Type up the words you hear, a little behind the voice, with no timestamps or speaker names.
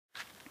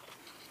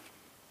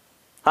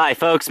Hi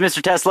folks,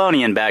 Mr.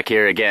 Teslonian back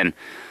here again.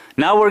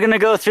 Now we're going to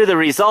go through the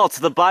results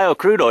of the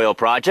Bio-Crude oil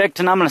project,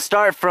 and I'm going to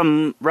start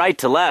from right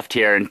to left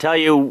here and tell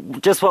you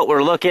just what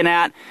we're looking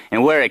at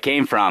and where it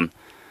came from.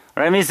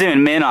 Let me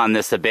zoom in on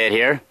this a bit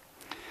here.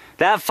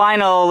 That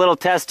final little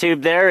test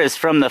tube there is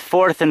from the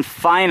fourth and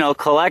final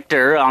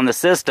collector on the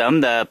system,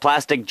 the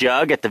plastic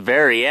jug at the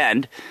very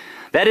end.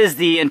 That is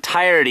the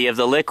entirety of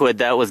the liquid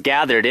that was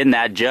gathered in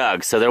that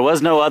jug, so there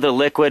was no other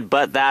liquid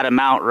but that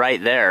amount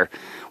right there,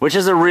 which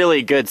is a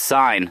really good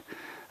sign.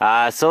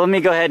 So let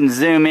me go ahead and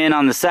zoom in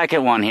on the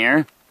second one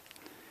here.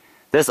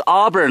 This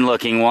auburn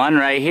looking one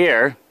right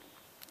here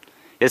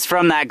is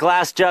from that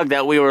glass jug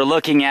that we were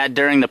looking at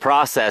during the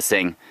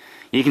processing.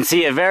 You can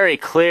see a very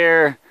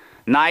clear,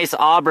 nice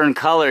auburn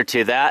color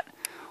to that.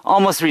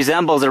 Almost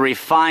resembles a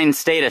refined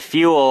state of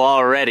fuel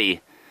already.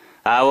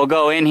 We'll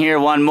go in here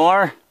one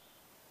more.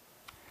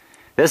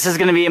 This is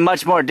going to be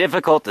much more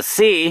difficult to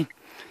see.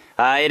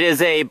 It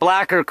is a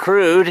blacker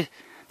crude.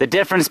 The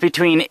difference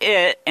between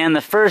it and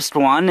the first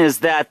one is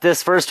that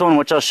this first one,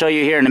 which I'll show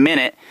you here in a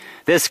minute,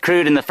 this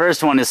crude in the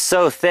first one is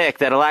so thick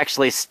that it'll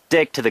actually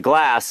stick to the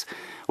glass,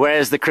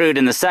 whereas the crude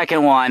in the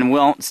second one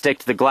won't stick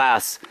to the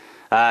glass.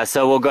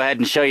 So we'll go ahead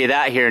and show you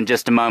that here in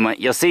just a moment.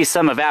 You'll see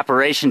some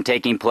evaporation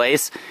taking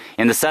place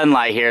in the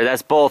sunlight here.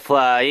 That's both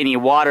any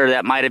water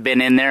that might have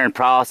been in there and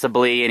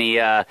possibly any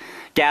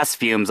gas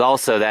fumes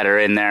also that are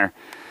in there.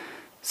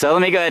 So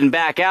let me go ahead and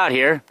back out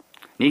here.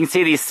 You can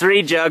see these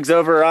three jugs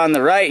over on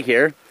the right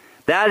here.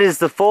 That is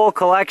the full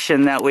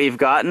collection that we've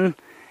gotten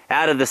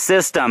out of the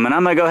system. And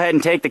I'm going to go ahead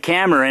and take the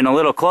camera in a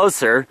little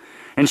closer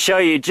and show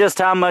you just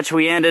how much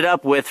we ended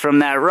up with from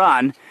that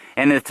run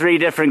and the three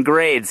different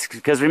grades.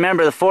 Because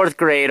remember, the fourth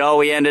grade, all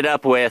we ended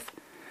up with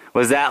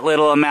was that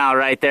little amount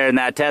right there in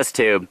that test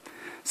tube.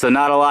 So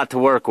not a lot to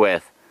work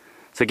with.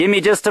 So give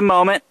me just a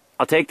moment.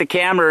 I'll take the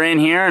camera in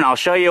here and I'll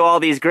show you all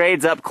these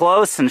grades up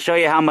close and show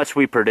you how much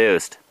we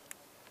produced.